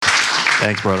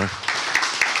Thanks, brother.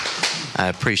 I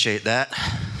appreciate that.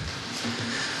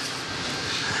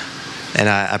 And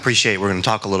I appreciate we're going to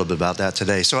talk a little bit about that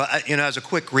today. So, as a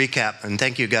quick recap, and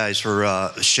thank you guys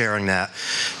for sharing that.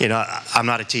 I'm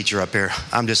not a teacher up here.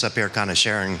 I'm just up here kind of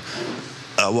sharing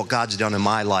what God's done in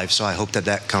my life, so I hope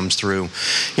that comes through.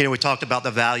 We talked about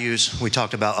the values. We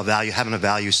talked about having a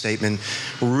value statement,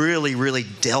 really, really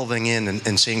delving in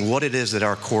and seeing what it is that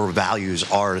our core values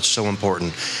are. It's so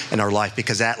important in our life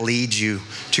because that leads you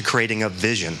to creating a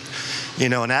vision.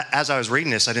 And as I was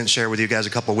reading this, I didn't share with you guys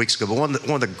a couple of weeks ago, but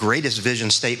one of the greatest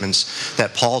vision statements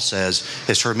that Paul says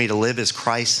is, for me to live is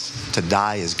Christ, to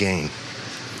die is gain.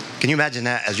 Can you imagine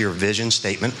that as your vision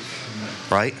statement,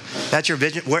 right? That's your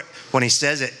vision. When he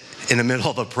says it in the middle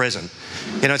of a prison.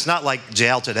 It's not like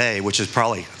jail today, which is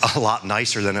probably a lot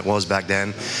nicer than it was back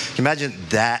then. Imagine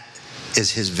that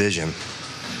is his vision.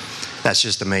 That's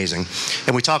just amazing.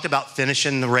 And we talked about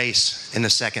finishing the race in the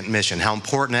second mission, how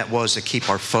important that was to keep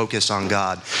our focus on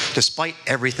God, despite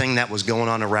everything that was going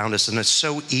on around us. And it's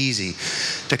so easy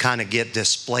to kind of get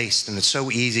displaced, and it's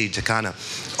so easy to kind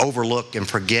of overlook and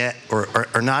forget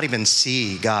or not even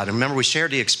see God. And remember, we shared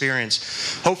the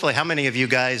experience. Hopefully, how many of you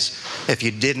guys, if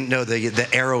you didn't know the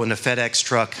arrow in the FedEx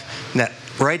truck, that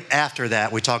right after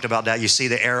that, we talked about that, you see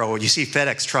the arrow, you see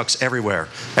FedEx trucks everywhere.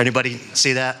 Anybody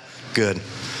see that? Good.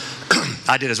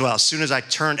 I did as well. As soon as I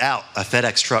turned out, a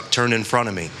FedEx truck turned in front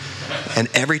of me. And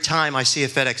every time I see a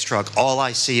FedEx truck, all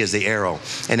I see is the arrow.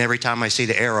 And every time I see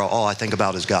the arrow, all I think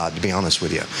about is God, to be honest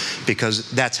with you. Because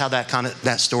that's how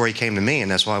that story came to me, and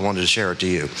that's why I wanted to share it to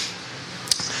you.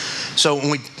 So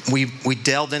when we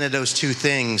delved into those two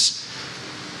things,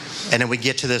 and then we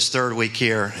get to this third week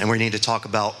here, and we need to talk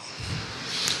about,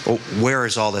 well, where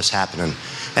is all this happening?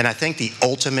 And I think the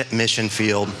ultimate mission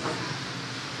field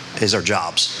is our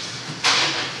jobs.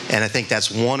 And I think that's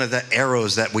one of the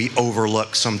arrows that we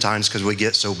overlook sometimes because we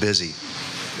get so busy.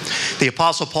 The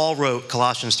Apostle Paul wrote,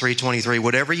 Colossians 3:23,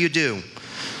 whatever you do,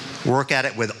 work at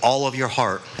it with all of your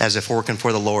heart as if working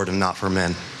for the Lord and not for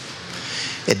men.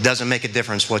 It doesn't make a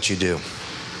difference what you do.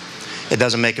 It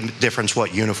doesn't make a difference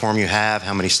what uniform you have,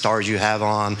 how many stars you have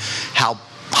on, how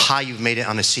high you've made it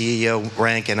on a CEO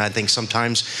rank. And I think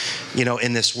sometimes,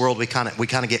 in this world, we kind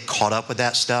of get caught up with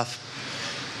that stuff.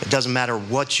 It doesn't matter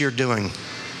what you're doing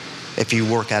if you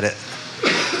work at it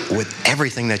with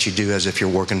everything that you do as if you're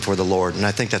working for the Lord. And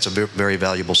I think that's a very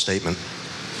valuable statement.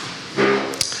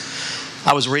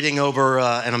 I was reading over,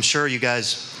 and I'm sure you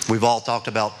guys, we've all thought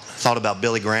about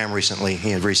Billy Graham recently.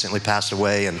 He had recently passed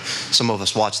away, and some of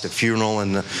us watched the funeral,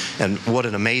 and what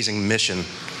an amazing mission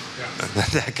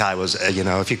that guy was.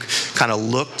 If you kind of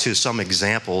look to some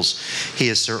examples, he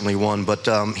is certainly one. But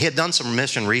he had done some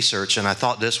mission research, and I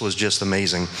thought this was just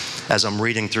amazing as I'm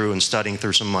reading through and studying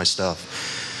through some of my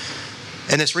stuff.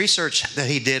 And this research that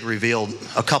he did revealed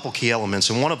a couple key elements,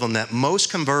 and one of them that most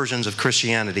conversions of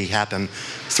Christianity happen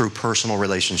through personal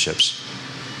relationships.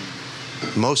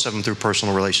 Most of them through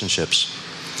personal relationships.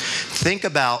 Think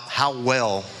about how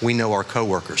well we know our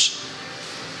coworkers.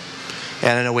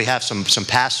 And I know we have some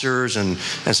pastors and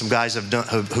some guys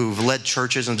who've led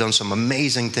churches and done some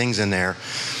amazing things in there.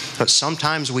 But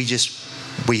sometimes we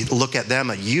look at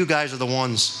them, you guys are the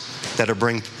ones that are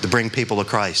bring people to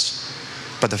Christ.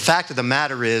 But the fact of the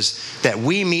matter is that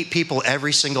we meet people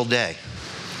every single day.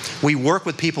 We work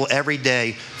with people every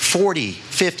day, 40,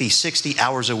 50, 60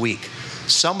 hours a week.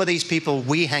 Some of these people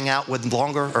we hang out with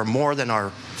longer or more than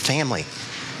our family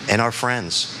and our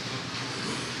friends.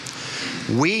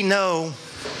 We know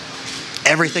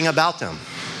everything about them.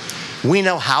 We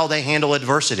know how they handle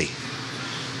adversity.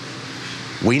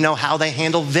 We know how they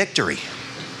handle victory.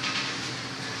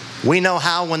 We know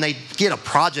how, when they get a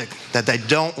project that they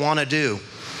don't want to do,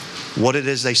 what it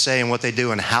is they say and what they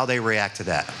do and how they react to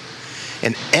that.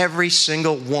 And every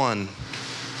single one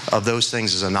of those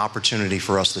things is an opportunity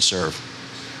for us to serve.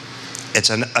 It's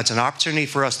an opportunity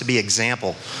for us to be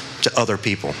example to other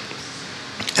people.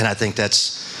 And I think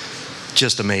that's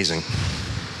just amazing.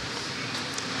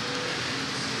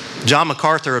 John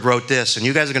MacArthur had wrote this, and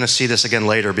you guys are going to see this again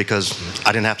later because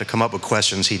I didn't have to come up with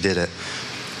questions. He did it.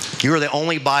 You are the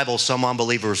only Bible some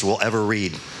unbelievers will ever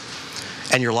read,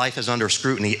 and your life is under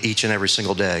scrutiny each and every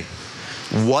single day.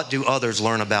 What do others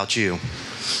learn about you?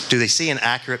 Do they see an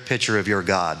accurate picture of your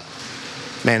God?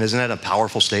 Man, isn't that a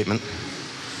powerful statement?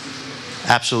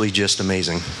 Absolutely just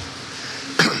amazing.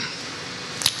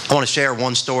 I want to share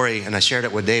one story, and I shared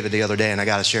it with David the other day, and I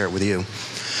got to share it with you.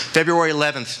 February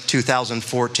 11th,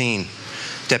 2014,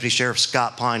 Deputy Sheriff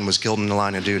Scott Pine was killed in the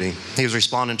line of duty. He was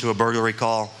responding to a burglary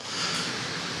call.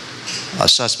 A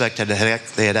suspect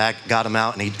they had got him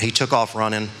out, and he took off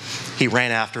running. He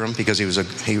ran after him because he was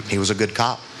a good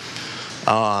cop.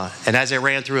 And as I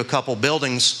ran through a couple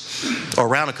buildings, or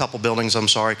around a couple buildings, I'm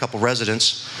sorry, a couple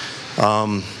residents,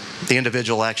 the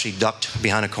individual actually ducked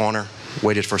behind a corner,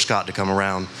 waited for Scott to come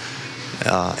around,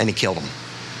 and he killed him.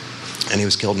 And he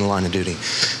was killed in the line of duty.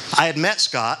 I had met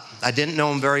Scott. I didn't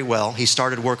know him very well. He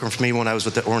started working for me when I was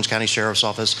with the Orange County Sheriff's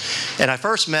Office. And I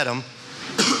first met him,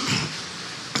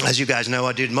 as you guys know,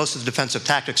 I did most of the defensive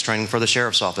tactics training for the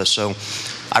Sheriff's Office. So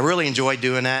I really enjoyed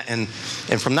doing that. And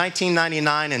from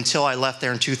 1999 until I left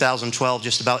there in 2012,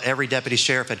 just about every deputy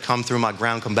sheriff had come through my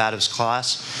ground combatives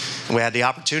class. And we had the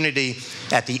opportunity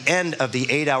at the end of the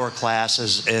 8-hour class,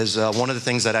 as one of the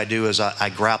things that I do is I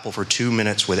grapple for 2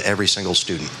 minutes with every single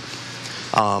student.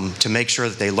 To make sure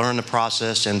that they learn the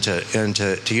process and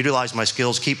to utilize my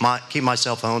skills, keep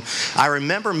myself honed. I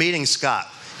remember meeting Scott.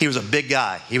 He was a big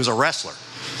guy. He was a wrestler.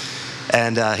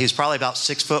 And he's probably about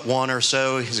 6'1" or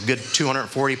so. He's a good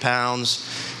 240 pounds.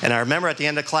 And I remember at the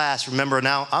end of class,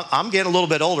 now I'm getting a little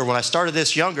bit older. When I started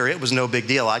this younger, it was no big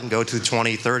deal. I can go to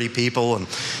 20, 30 people and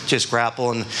just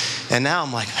grapple. And now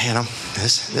I'm like, man,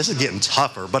 this is getting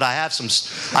tougher. But I have some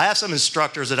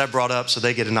instructors that I brought up so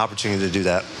they get an opportunity to do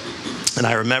that. And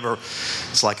I remember,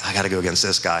 it's like, I got to go against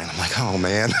this guy. And I'm like, oh,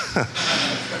 man.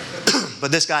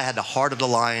 But this guy had the heart of the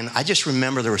lion. I just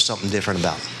remember there was something different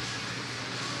about him.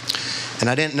 And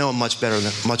I didn't know him much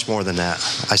more than that.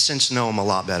 I since know him a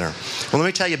lot better. Well, let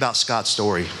me tell you about Scott's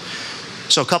story.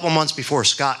 So a couple months before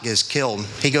Scott gets killed,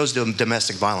 he goes to a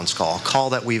domestic violence call, a call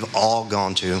that we've all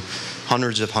gone to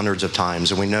hundreds of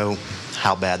times, and we know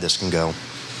how bad this can go.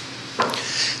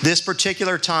 This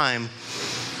particular time,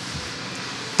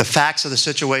 the facts of the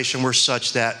situation were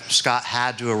such that Scott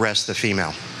had to arrest the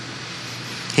female.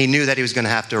 He knew that he was going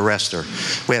to have to arrest her.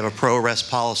 We have a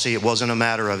pro-arrest policy. It wasn't a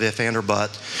matter of if and or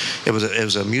but. It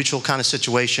was a mutual kind of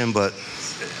situation, but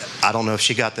I don't know if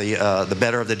she got the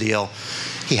better of the deal.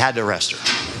 He had to arrest her.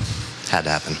 Had to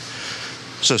happen.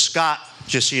 So Scott,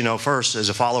 just so you know, first is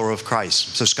a follower of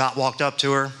Christ. So Scott walked up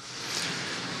to her,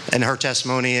 and her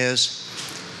testimony is,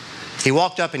 he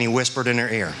walked up and he whispered in her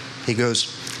ear. He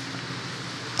goes,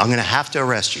 I'm going to have to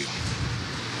arrest you.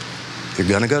 You're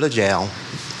going to go to jail,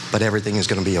 but everything is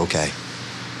going to be okay.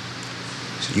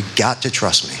 So you got to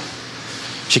trust me.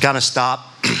 She kind of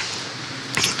stopped.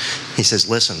 He says,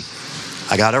 listen,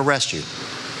 I got to arrest you.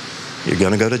 You're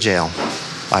going to go to jail.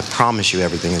 I promise you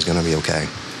everything is going to be okay.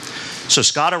 So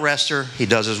Scott arrests her. He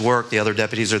does his work. The other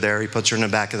deputies are there. He puts her in the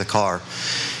back of the car.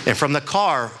 And from the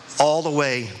car all the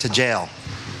way to jail,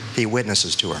 he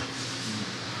witnesses to her.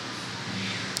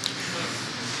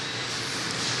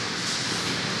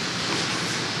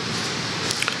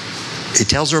 He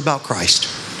tells her about Christ.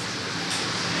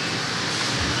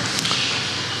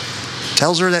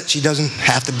 Tells her that she doesn't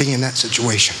have to be in that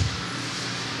situation.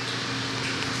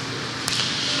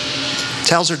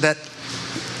 Tells her that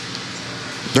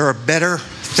there are better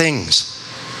things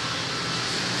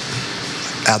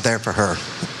out there for her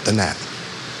than that.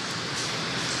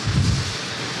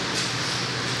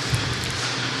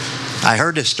 I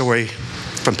heard this story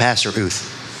from Pastor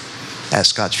Uth at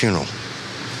Scott's funeral.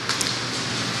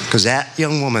 Because that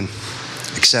young woman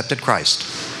accepted Christ,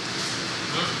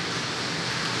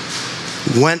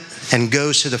 went and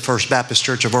goes to the First Baptist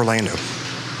Church of Orlando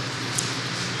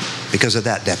because of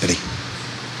that deputy.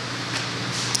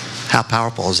 How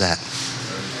powerful is that?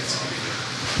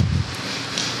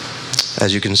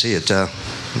 As you can see, it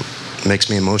makes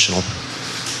me emotional.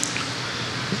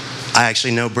 I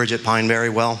actually know Bridget Pine very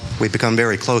well. We've become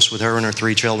very close with her and her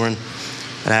 3 children.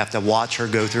 And I have to watch her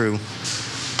go through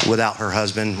without her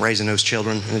husband, raising those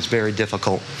children, and it's very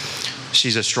difficult.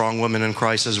 She's a strong woman in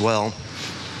Christ as well.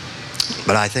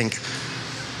 But I think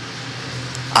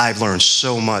I've learned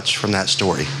so much from that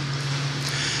story.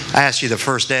 I asked you the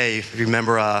first day, if you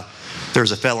remember, there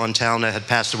was a fellow in town that had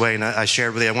passed away, and I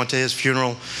shared with you. I went to his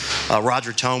funeral.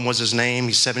 Roger Tome was his name.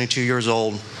 He's 72 years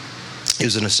old. He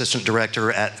was an assistant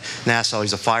director at Nassau.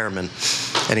 He's a fireman,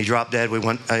 and he dropped dead.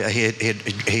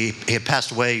 He had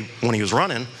passed away when he was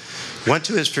running. Went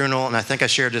to his funeral, and I think I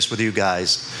shared this with you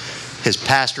guys. His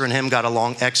pastor and him got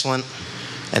along excellent,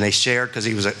 and they shared because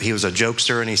he was a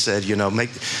jokester, and he said, you know,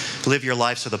 live your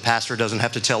life so the pastor doesn't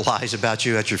have to tell lies about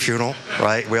you at your funeral,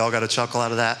 right? We all got a chuckle out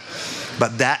of that.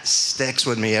 But that sticks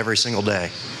with me every single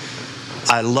day.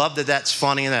 I love that that's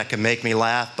funny and that can make me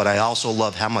laugh, but I also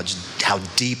love how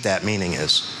deep that meaning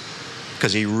is,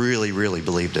 because he really, really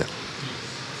believed it.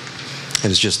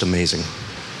 And it's just amazing.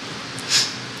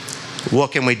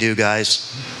 What can we do,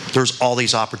 guys? There's all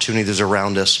these opportunities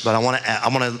around us, but I want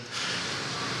to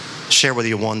share with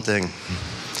you one thing.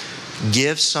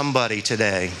 Give somebody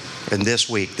today and this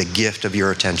week the gift of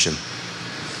your attention.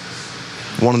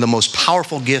 One of the most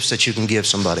powerful gifts that you can give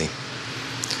somebody.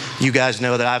 You guys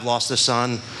know that I've lost a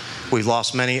son. We've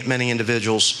lost many, many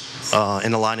individuals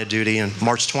in the line of duty. And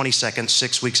March 22nd,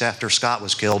 6 weeks after Scott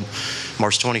was killed,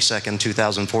 March 22nd,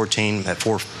 2014, at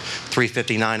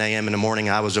 3:59 a.m. in the morning,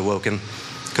 I was awoken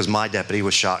because my deputy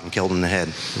was shot and killed in the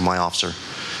head, my officer.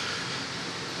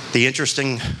 The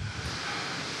interesting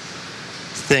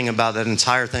thing about that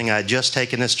entire thing, I had just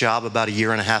taken this job about a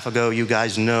year and a half ago. You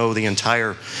guys know the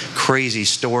entire crazy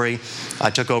story.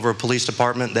 I took over a police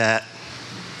department that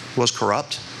was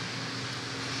corrupt.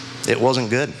 It wasn't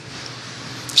good.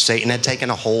 Satan had taken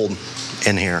a hold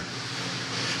in here.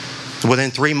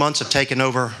 Within 3 months of taking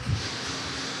over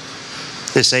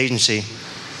this agency,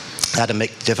 I had to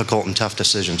make difficult and tough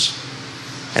decisions.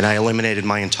 And I eliminated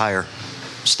my entire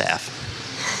staff.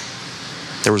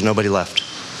 There was nobody left.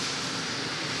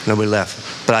 Nobody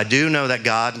left. But I do know that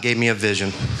God gave me a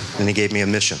vision and He gave me a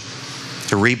mission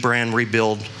to rebrand,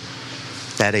 rebuild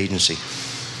that agency.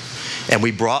 And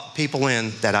we brought people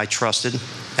in that I trusted,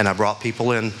 and I brought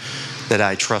people in that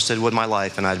I trusted with my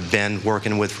life and I'd been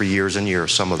working with for years and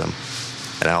years, some of them.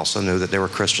 And I also knew that they were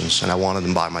Christians and I wanted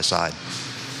them by my side.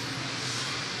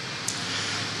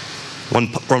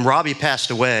 When Robbie passed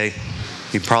away,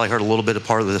 you probably heard a little bit of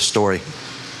part of this story.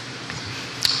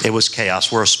 It was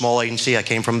chaos. We're a small agency. I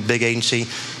came from a big agency.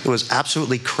 It was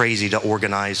absolutely crazy to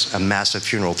organize a massive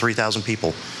funeral. 3,000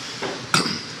 people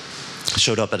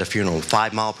showed up at a funeral,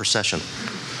 5-mile procession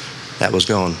that was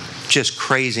going. Just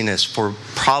craziness for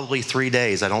probably 3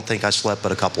 days. I don't think I slept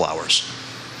but a couple hours.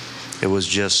 It was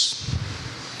just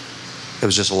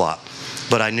a lot.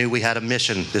 But I knew we had a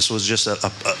mission. This was just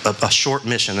a short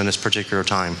mission in this particular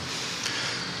time.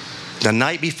 The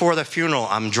night before the funeral,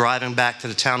 I'm driving back to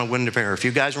the town of Windermere. If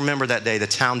you guys remember that day, the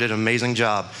town did an amazing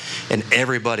job, and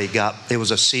everybody it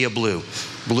was a sea of blue.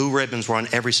 Blue ribbons were on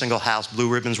every single house. Blue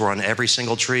ribbons were on every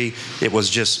single tree. It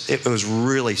was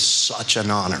really such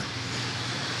an honor.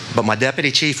 But my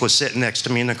deputy chief was sitting next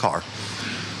to me in the car.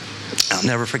 I'll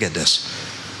never forget this.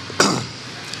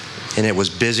 And it was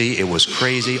busy, it was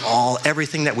crazy,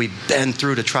 everything that we've been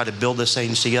through to try to build this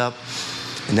agency up.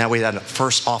 And now we had the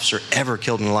first officer ever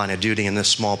killed in the line of duty in this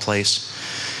small place.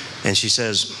 And she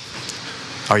says,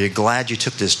 "Are you glad you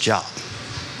took this job?"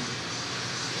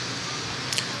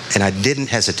 And I didn't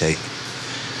hesitate.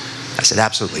 I said,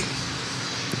 "Absolutely.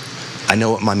 I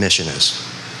know what my mission is.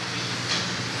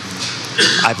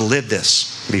 I've lived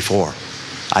this before.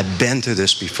 I've been through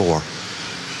this before.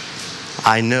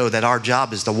 I know that our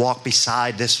job is to walk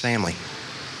beside this family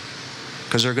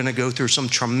because they're going to go through some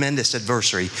tremendous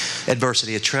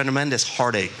adversity, a tremendous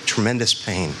heartache, tremendous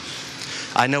pain.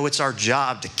 I know it's our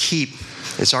job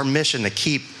it's our mission to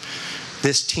keep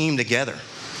this team together,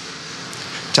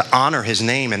 to honor His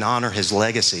name and honor His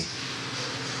legacy,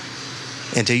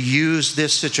 and to use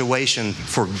this situation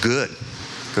for good.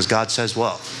 Because God says,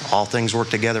 well, all things work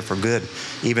together for good,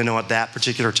 even though at that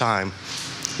particular time,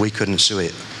 we couldn't see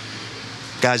it.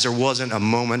 Guys, there wasn't a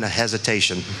moment of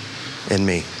hesitation in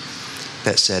me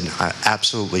that said, I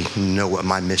absolutely know what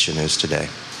my mission is today.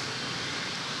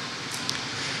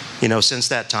 You know, since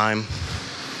that time,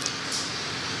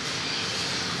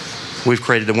 we've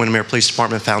created the Windermere Police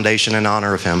Department Foundation in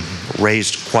honor of him,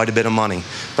 raised quite a bit of money,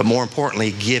 but more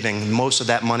importantly, giving most of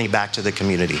that money back to the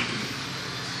community.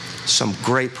 Some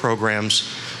great programs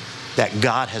that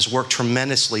God has worked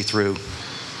tremendously through,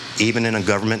 even in a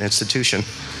government institution.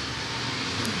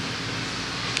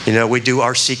 You know, we do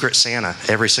our Secret Santa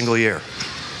every single year.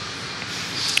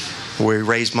 We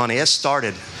raise money. It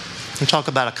started, we talk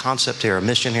about a concept here, a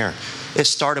mission here. It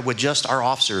started with just our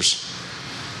officers.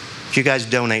 If you guys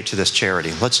donate to this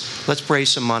charity, let's raise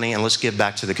some money and let's give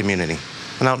back to the community.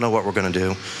 And I don't know what we're going to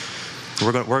do.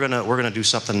 We're going to do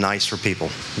something nice for people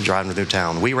driving through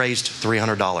town. We raised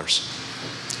 $300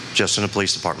 just in the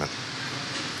police department.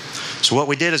 So what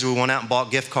we did is we went out and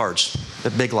bought gift cards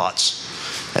at Big Lots,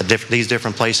 at these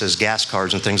different places, gas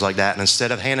cards and things like that. And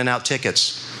instead of handing out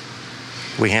tickets,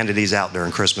 we handed these out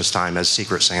during Christmas time as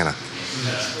Secret Santa.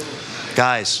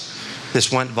 Guys,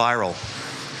 this went viral.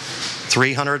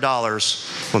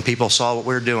 $300 when people saw what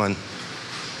we were doing,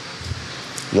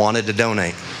 wanted to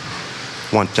donate,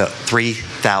 went to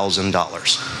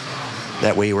 $3,000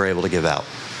 that we were able to give out,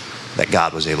 that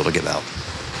God was able to give out.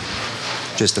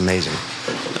 Just amazing.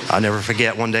 I'll never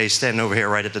forget one day standing over here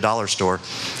right at the dollar store,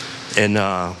 and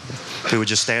we would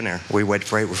just stand there. We wait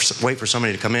for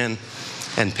somebody to come in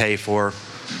and pay for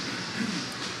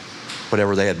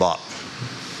whatever they had bought.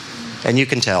 And you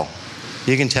can tell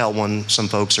when some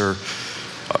folks are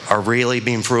really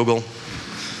being frugal.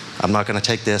 I'm not going to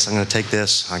take this, I'm going to take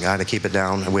this, I got to keep it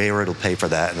down, and we were able to pay for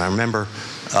that. And I remember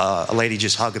a lady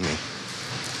just hugging me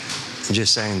and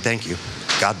just saying, thank you,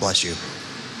 God bless you.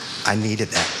 I needed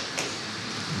that.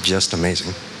 Just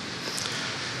amazing.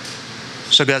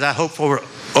 So guys, I hope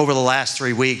over the last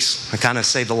 3 weeks, I kind of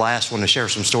saved the last one to share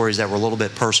some stories that were a little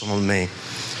bit personal to me,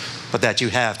 but that you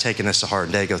have taken this to heart.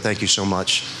 And Dago, thank you so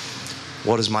much.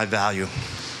 What is my value?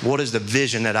 What is the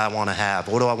vision that I want to have?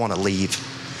 What do I want to leave?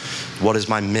 What is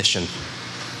my mission?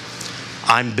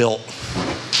 I'm built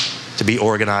to be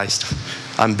organized.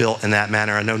 I'm built in that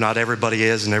manner. I know not everybody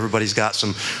is, and everybody's got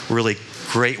some really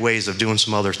great ways of doing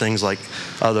some other things, like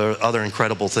other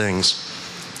incredible things.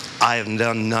 I have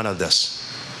done none of this.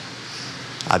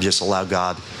 I've just allowed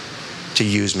God to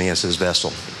use me as his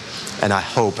vessel. And I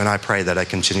hope and I pray that I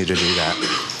continue to do that.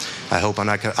 I hope and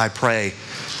I pray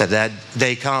that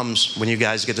day comes when you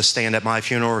guys get to stand at my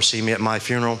funeral or see me at my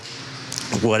funeral,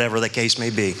 whatever the case may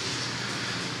be.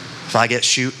 If I get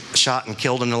shot and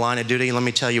killed in the line of duty, let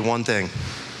me tell you one thing.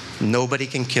 Nobody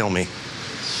can kill me,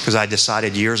 because I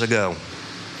decided years ago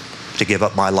to give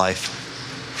up my life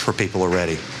for people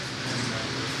already.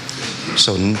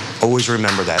 So always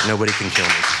remember that. Nobody can kill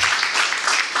me.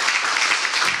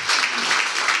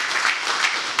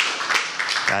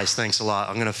 Guys, thanks a lot.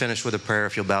 I'm going to finish with a prayer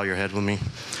if you'll bow your head with me.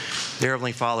 Dear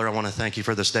Heavenly Father, I want to thank you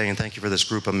for this day, and thank you for this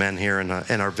group of men here and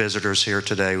our visitors here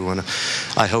today.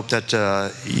 I hope that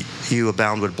you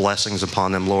abound with blessings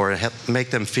upon them, Lord. Make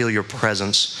them feel your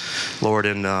presence, Lord,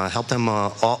 and help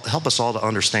us all to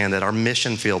understand that our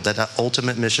mission field, that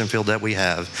ultimate mission field that we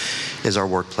have, is our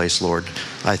workplace, Lord.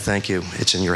 I thank you. It's in your